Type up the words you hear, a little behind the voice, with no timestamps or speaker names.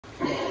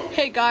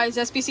Hey guys,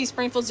 SBC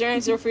Springfield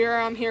 090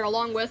 I'm here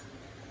along with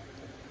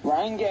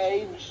Ryan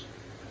Gage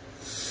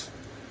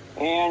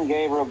and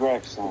Gabriel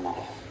Gregson.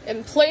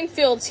 And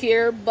Plainfield's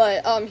here,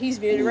 but he's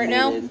muted right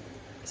now.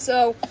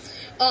 So,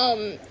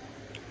 to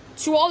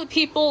all the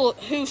people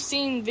who've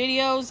seen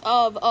videos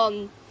of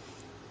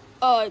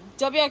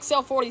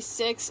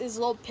WXL46 is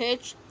low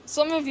pitch,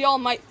 some of y'all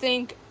might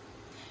think,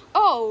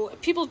 oh,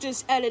 people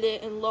just edit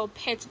it in low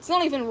pitch. It's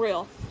not even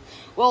real.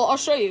 Well, I'll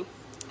show you.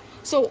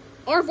 So,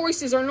 our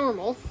voices are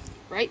normal,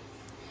 right?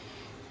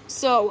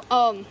 So,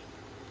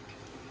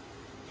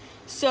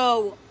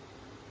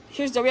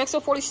 here's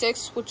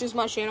WXL46, which is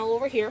my channel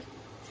over here.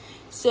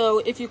 So,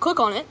 if you click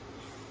on it,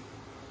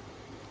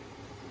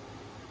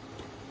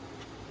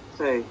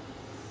 say,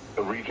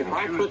 the region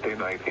Tuesday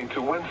night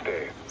into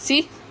Wednesday.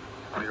 See?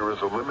 There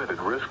is a limited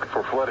risk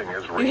for flooding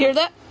as You hear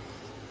that?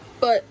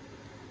 But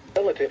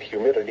relative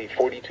humidity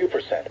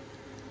 42%.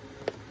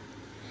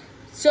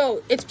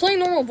 So, it's plain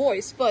normal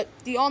voice, but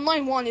the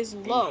online one is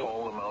low.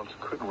 Fall amounts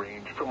could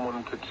range from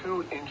 1 to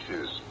 2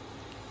 inches.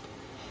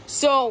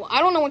 So,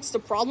 I don't know what's the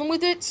problem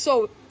with it.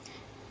 So,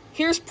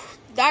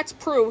 that's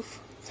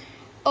proof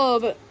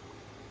of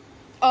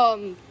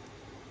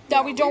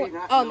that we don't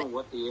know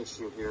what the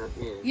issue here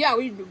is. Yeah,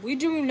 we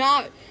do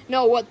not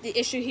know what the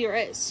issue here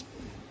is.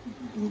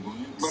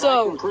 But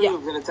So, I can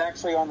prove that it's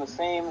actually on the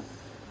same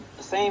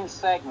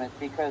segment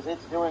because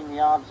it's doing the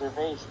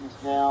observations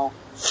now.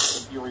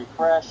 If you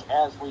refresh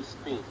as we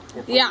speak,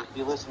 if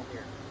you listen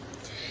here.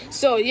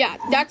 So yeah,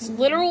 that's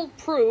literal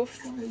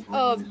proof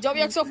of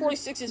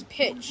WXL46's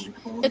pitch.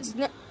 It's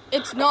not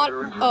it's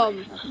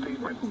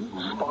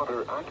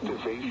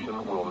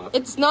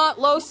not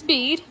low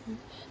speed.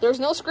 There's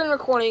no screen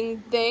recording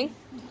thing.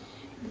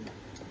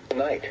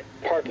 Tonight,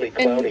 partly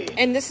cloudy.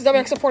 And this is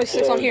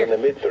WXL46 on here. In the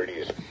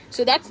mid-30s.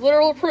 So that's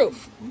literal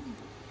proof.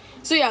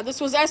 So yeah, this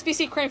was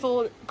SBC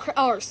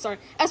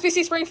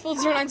Springfield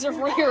 090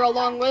 we're here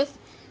along with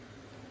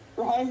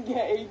Ryan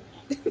Gage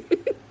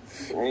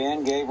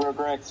and Gabriel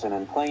Gregson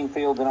and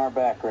Plainfield in our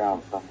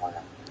background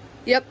somewhere.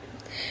 Yep.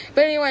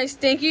 But anyways,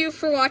 thank you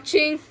for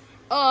watching.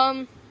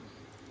 And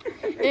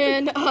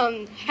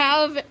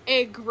have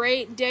a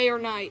great day or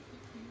night.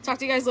 Talk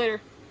to you guys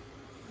later.